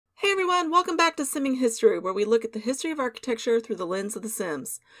everyone, welcome back to Simming History, where we look at the history of architecture through the lens of The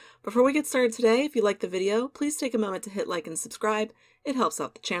Sims. Before we get started today, if you like the video, please take a moment to hit like and subscribe. It helps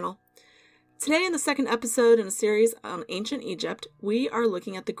out the channel. Today, in the second episode in a series on ancient Egypt, we are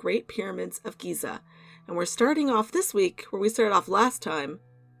looking at the Great Pyramids of Giza. And we're starting off this week, where we started off last time,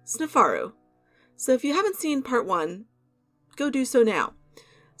 Sneferu. So if you haven't seen part 1, go do so now.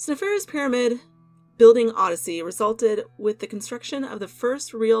 Sneferu's pyramid building odyssey resulted with the construction of the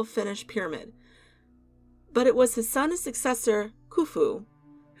first real finished pyramid. But it was his son and successor, Khufu,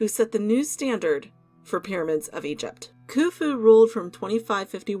 who set the new standard for pyramids of Egypt. Khufu ruled from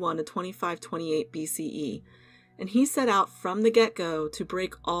 2551 to 2528 BCE, and he set out from the get-go to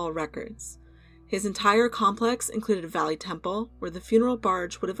break all records. His entire complex included a valley temple, where the funeral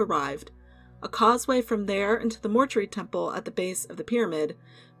barge would have arrived, a causeway from there into the mortuary temple at the base of the pyramid,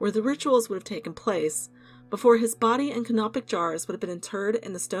 where the rituals would have taken place, before his body and canopic jars would have been interred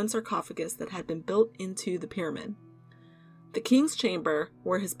in the stone sarcophagus that had been built into the pyramid. The king's chamber,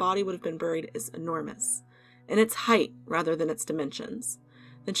 where his body would have been buried, is enormous, in its height rather than its dimensions.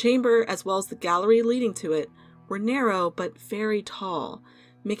 The chamber, as well as the gallery leading to it, were narrow but very tall,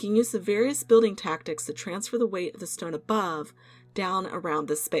 making use of various building tactics to transfer the weight of the stone above down around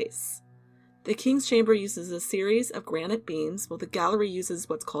the space. The king's chamber uses a series of granite beams, while the gallery uses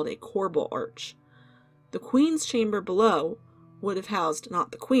what's called a corbel arch. The queen's chamber below would have housed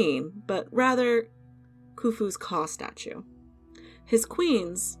not the queen, but rather Khufu's Ka statue. His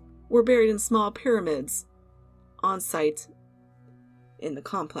queens were buried in small pyramids on site in the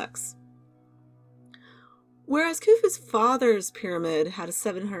complex. Whereas Khufu's father's pyramid had a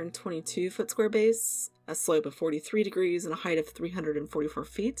 722-foot square base, a slope of 43 degrees, and a height of 344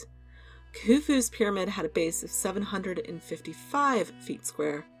 feet, Khufu's pyramid had a base of 755 feet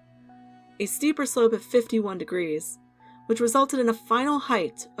square, a steeper slope of 51 degrees, which resulted in a final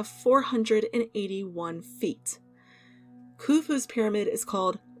height of 481 feet. Khufu's pyramid is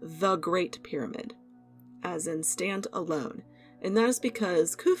called the Great Pyramid, as in stand alone, and that is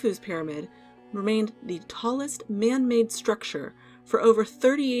because Khufu's pyramid remained the tallest man-made structure for over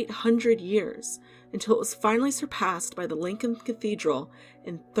 3,800 years, until it was finally surpassed by the Lincoln Cathedral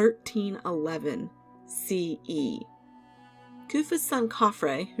in 1311 CE. Khufu's son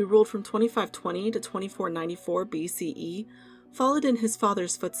Kafre, who ruled from 2520 to 2494 BCE, followed in his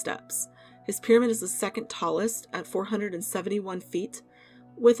father's footsteps. His pyramid is the second tallest at 471 feet,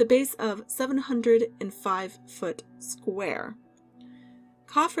 with a base of 705 foot square.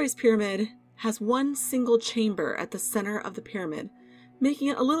 Kafre's pyramid has one single chamber at the center of the pyramid, making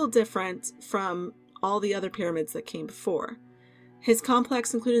it a little different from all the other pyramids that came before. His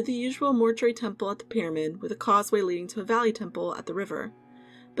complex included the usual mortuary temple at the pyramid, with a causeway leading to a valley temple at the river.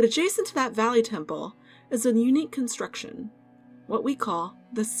 But adjacent to that valley temple is a unique construction, what we call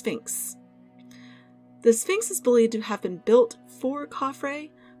the Sphinx. The Sphinx is believed to have been built for Kafre,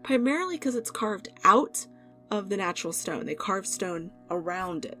 primarily because it's carved out of the natural stone. They carved stone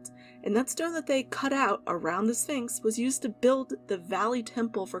around it. And that stone that they cut out around the Sphinx was used to build the valley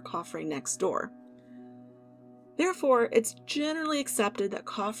temple for Kafre next door. Therefore, it's generally accepted that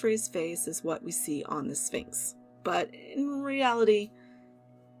Kafre's face is what we see on the Sphinx. But in reality,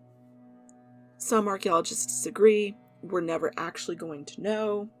 some archaeologists disagree. We're never actually going to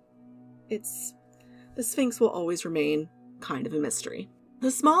know. The Sphinx will always remain kind of a mystery.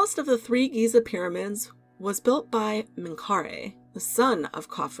 The smallest of the 3 Giza pyramids was built by Menkaure, the son of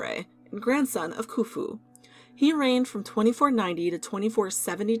Kafre and grandson of Khufu. He reigned from 2490 to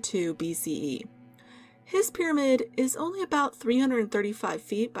 2472 BCE. His pyramid is only about 335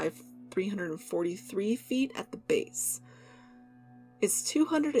 feet by 343 feet at the base. It's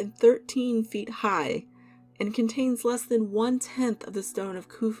 213 feet high and contains less than 1/10 of the stone of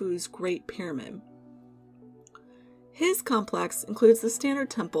Khufu's Great Pyramid. His complex includes the standard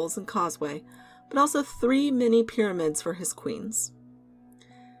temples and causeway, but also 3 mini pyramids for his queens.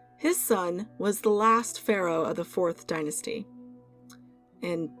 His son was the last pharaoh of the 4th dynasty,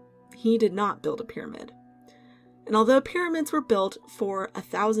 and he did not build a pyramid. And although pyramids were built for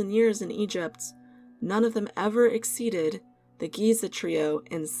 1,000 years in Egypt, none of them ever exceeded the Giza trio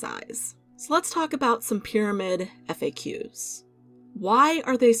in size. So let's talk about some pyramid FAQs. Why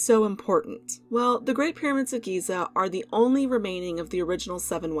are they so important? Well, the Great Pyramids of Giza are the only remaining of the original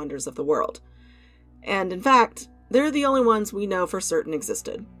 7 wonders of the world. And in fact, they're the only ones we know for certain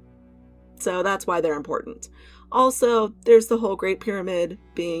existed. So that's why they're important. Also, there's the whole Great Pyramid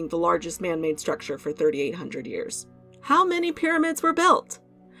being the largest man-made structure for 3,800 years. How many pyramids were built?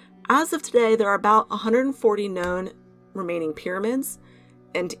 As of today, there are about 140 known remaining pyramids,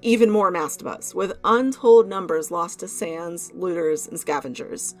 and even more mastabas, with untold numbers lost to sands, looters, and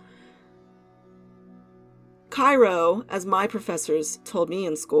scavengers. Cairo, as my professors told me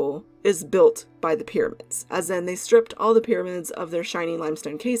in school, is built by the pyramids, as in they stripped all the pyramids of their shiny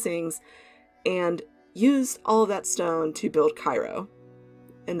limestone casings and used all of that stone to build Cairo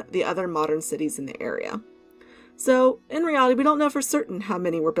and the other modern cities in the area. So, in reality, we don't know for certain how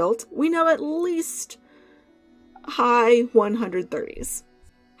many were built. We know at least high 130s.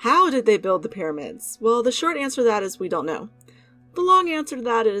 How did they build the pyramids? Well, the short answer to that is we don't know. The long answer to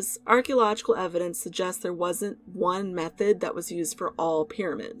that is archaeological evidence suggests there wasn't one method that was used for all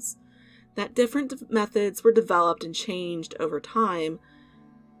pyramids. That different methods were developed and changed over time.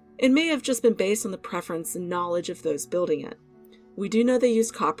 It may have just been based on the preference and knowledge of those building it. We do know they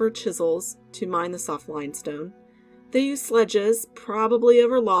used copper chisels to mine the soft limestone. They used sledges, probably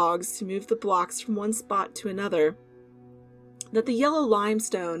over logs, to move the blocks from one spot to another. That the yellow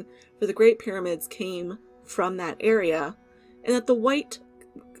limestone for the Great Pyramids came from that area, and that the white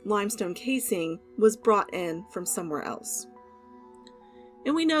limestone casing was brought in from somewhere else.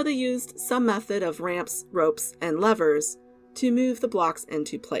 And we know they used some method of ramps, ropes, and levers to move the blocks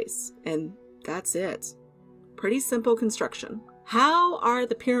into place. And that's it. Pretty simple construction. How are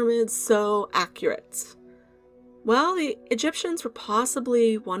the pyramids so accurate? Well, the Egyptians were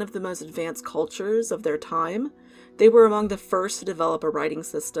possibly one of the most advanced cultures of their time. They were among the first to develop a writing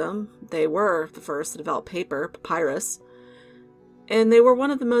system. They were the first to develop paper, papyrus. And they were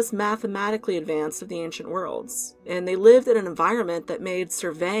one of the most mathematically advanced of the ancient worlds. And they lived in an environment that made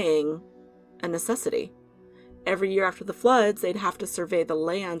surveying a necessity. Every year after the floods, they'd have to survey the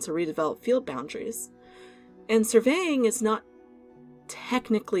land to redevelop field boundaries. And surveying is not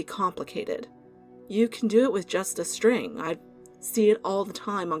technically complicated. You can do it with just a string. I see it all the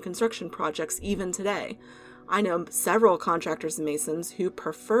time on construction projects, even today. I know several contractors and masons who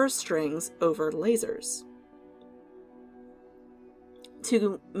prefer strings over lasers.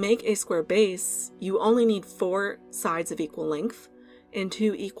 To make a square base, you only need 4 sides of equal length and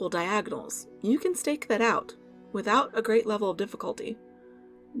 2 equal diagonals. You can stake that out without a great level of difficulty.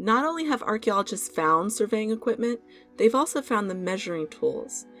 Not only have archaeologists found surveying equipment, they've also found the measuring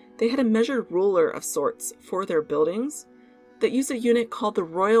tools. They had a measured ruler of sorts for their buildings that used a unit called the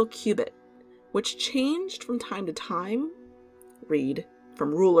royal cubit, which changed from time to time, read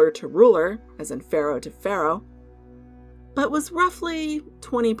from ruler to ruler, as in pharaoh to pharaoh, but was roughly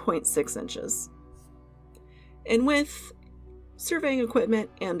 20.6 inches. And with surveying equipment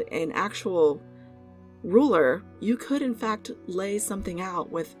and an actual ruler, you could in fact lay something out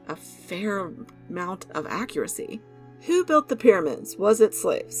with a fair amount of accuracy. Who built the pyramids? Was it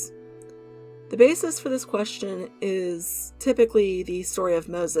slaves? The basis for this question is typically the story of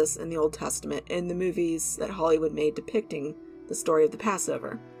Moses in the Old Testament in the movies that Hollywood made depicting the story of the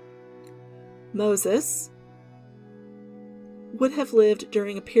Passover. Moses would have lived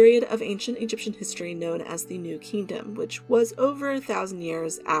during a period of ancient Egyptian history known as the New Kingdom, which was over 1,000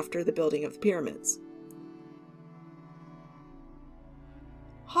 years after the building of the pyramids.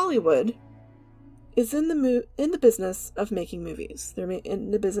 Hollywood is in the business of making movies. They're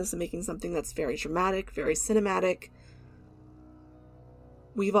in the business of making something that's very dramatic, very cinematic.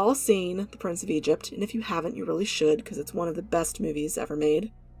 We've all seen The Prince of Egypt, and if you haven't, you really should, because it's one of the best movies ever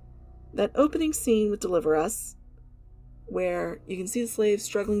made. That opening scene with Deliver Us, where you can see the slaves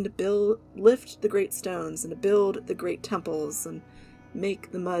struggling to lift the great stones and to build the great temples and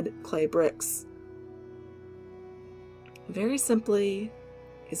make the mud clay bricks, very simply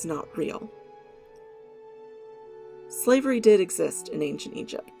is not real. Slavery did exist in ancient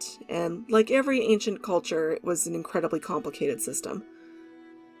Egypt, and like every ancient culture, it was an incredibly complicated system.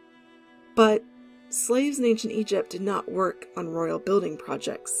 But slaves in ancient Egypt did not work on royal building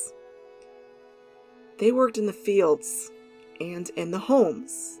projects. They worked in the fields and in the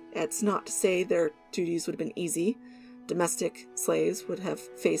homes. It's not to say their duties would have been easy. Domestic slaves would have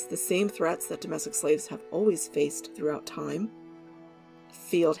faced the same threats that domestic slaves have always faced throughout time.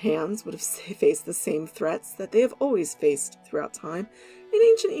 Field hands would have faced the same threats that they have always faced throughout time. In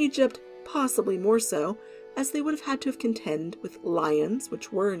ancient Egypt, possibly more so, as they would have had to have contend with lions,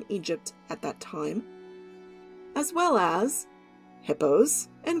 which were in Egypt at that time, as well as hippos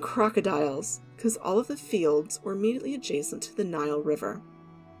and crocodiles, because all of the fields were immediately adjacent to the Nile River.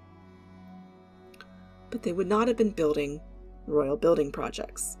 But they would not have been building royal building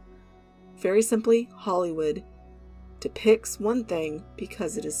projects. Very simply, Hollywood depicts one thing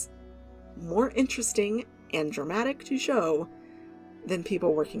because it is more interesting and dramatic to show than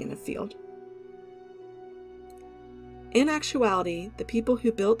people working in a field. In actuality, the people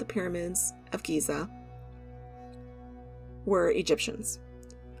who built the pyramids of Giza were Egyptians.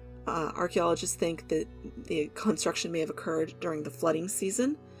 Archaeologists think that the construction may have occurred during the flooding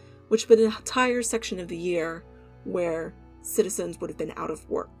season, which was an entire section of the year where citizens would have been out of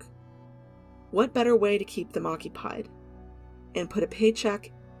work. What better way to keep them occupied and put a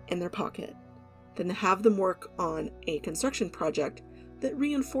paycheck in their pocket than to have them work on a construction project that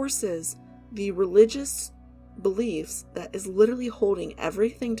reinforces the religious beliefs that is literally holding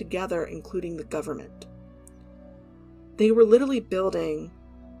everything together, including the government? They were literally building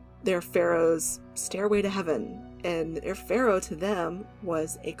their pharaoh's stairway to heaven, and their pharaoh to them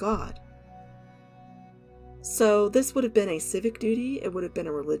was a god. So this would have been a civic duty, it would have been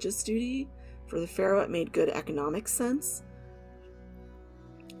a religious duty. For the pharaoh, it made good economic sense.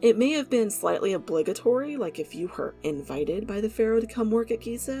 It may have been slightly obligatory, like if you were invited by the pharaoh to come work at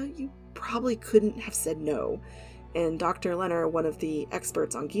Giza, you probably couldn't have said no. And Dr. Lenner, one of the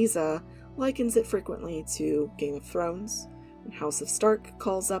experts on Giza, likens it frequently to Game of Thrones. When House of Stark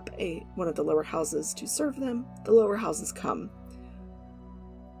calls up one of the lower houses to serve them, the lower houses come.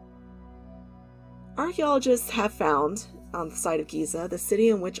 Archaeologists have found, on the site of Giza, the city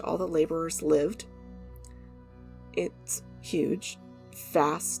in which all the laborers lived. It's huge,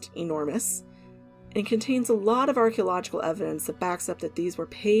 vast, enormous, and contains a lot of archaeological evidence that backs up that these were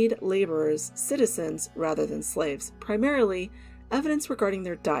paid laborers, citizens, rather than slaves. Primarily, evidence regarding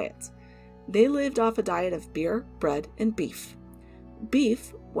their diet. They lived off a diet of beer, bread, and beef.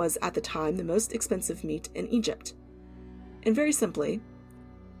 Beef was, at the time, the most expensive meat in Egypt. And very simply,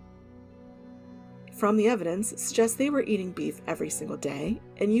 from the evidence, it suggests they were eating beef every single day,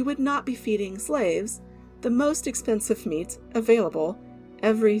 and you would not be feeding slaves the most expensive meat available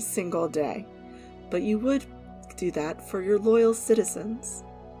every single day. But you would do that for your loyal citizens.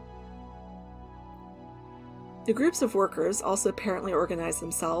 The groups of workers also apparently organized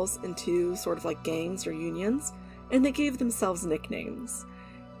themselves into sort of like gangs or unions, and they gave themselves nicknames.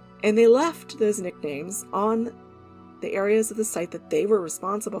 And they left those nicknames on the areas of the site that they were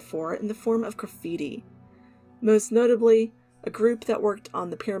responsible for in the form of graffiti. Most notably, a group that worked on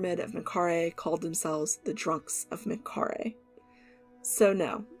the pyramid of Menkaure called themselves the Drunks of Menkaure. So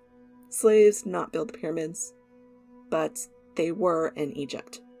no, slaves did not build the pyramids, but they were in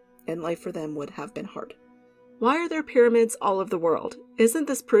Egypt, and life for them would have been hard. Why are there pyramids all over the world? Isn't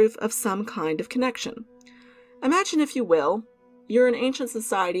this proof of some kind of connection? Imagine, if you will, you're an ancient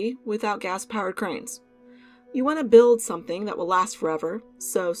society without gas-powered cranes. You want to build something that will last forever,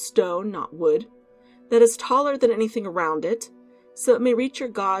 so stone, not wood, that is taller than anything around it, so it may reach your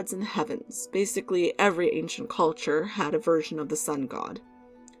gods in the heavens. Basically, every ancient culture had a version of the sun god.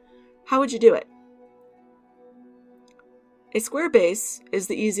 How would you do it? A square base is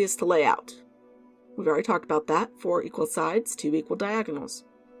the easiest to lay out. We've already talked about that. 4 equal sides, 2 equal diagonals.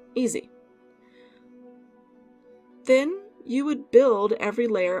 Easy. Then you would build every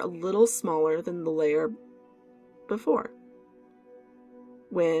layer a little smaller than the layer before.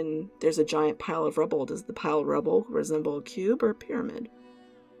 When there's a giant pile of rubble, does the pile of rubble resemble a cube or a pyramid?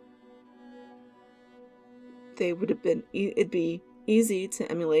 It'd be easy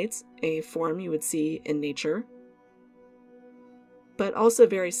to emulate a form you would see in nature, but also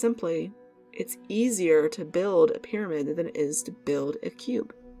very simply, it's easier to build a pyramid than it is to build a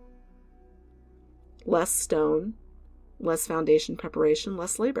cube. Less stone, less foundation preparation,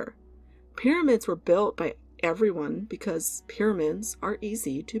 less labor. Pyramids were built by everyone because pyramids are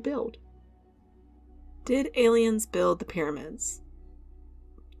easy to build. Did aliens build the pyramids?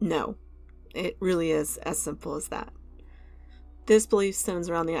 No. It really is as simple as that. This belief stems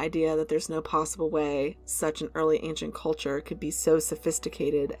around the idea that there's no possible way such an early ancient culture could be so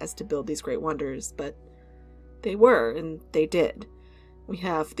sophisticated as to build these great wonders, but they were, and they did. We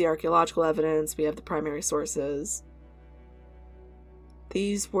have the archaeological evidence, we have the primary sources.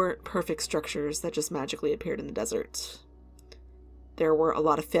 These weren't perfect structures that just magically appeared in the desert. There were a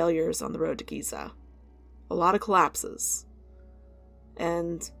lot of failures on the road to Giza. A lot of collapses.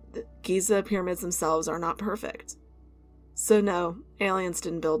 And the Giza pyramids themselves are not perfect. So no, aliens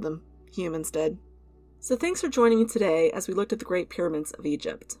didn't build them. Humans did. So thanks for joining me today as we looked at the Great Pyramids of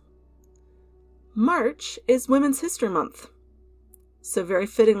Egypt. March is Women's History Month. So very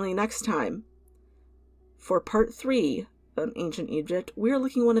fittingly next time, for part 3 of ancient Egypt, we are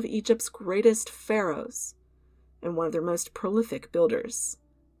looking at one of Egypt's greatest pharaohs and one of their most prolific builders,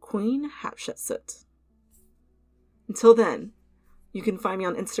 Queen Hatshepsut. Until then, you can find me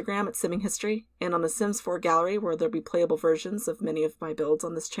on Instagram at Simming History and on the Sims 4 gallery, where there'll be playable versions of many of my builds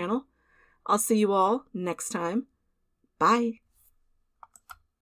on this channel. I'll see you all next time. Bye!